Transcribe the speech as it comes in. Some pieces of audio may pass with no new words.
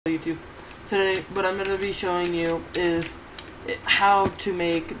YouTube. Today, what I'm going to be showing you is how to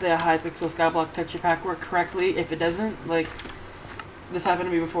make the Hypixel Skyblock texture pack work correctly. If it doesn't, like, this happened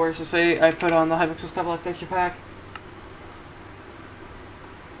to me before, so say I put on the Hypixel Skyblock texture pack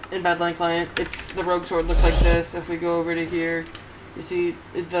in Badline Client, the Rogue Sword looks like this. If we go over to here, you see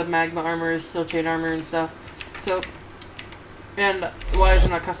the Magma armor is still chain armor and stuff. So, and why is it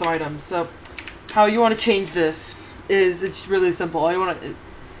not custom items? So, how you want to change this is, it's really simple.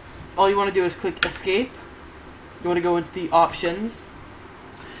 All you want to do is click escape. You want to go into the options.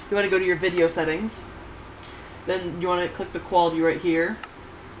 You want to go to your video settings. Then you want to click the quality right here.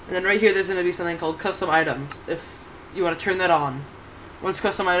 And then right here there's going to be something called custom items. If you want to turn that on. Once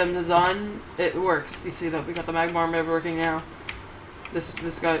custom items is on, it works. You see that we got the Magma armor working now.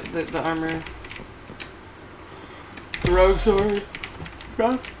 This guy, the armor. The Rogue Sword.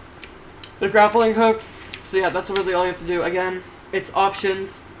 The grappling hook. So yeah, that's really all you have to do. Again, it's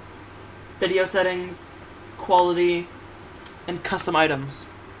options, video settings, quality, and custom items.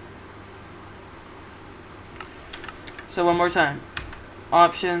 So one more time.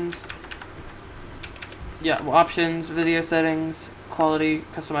 Options. Yeah, well, options, video settings, quality,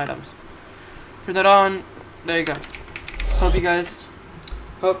 custom items. Turn that on. There you go.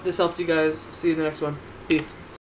 Hope this helped you guys. See you in the next one. Peace.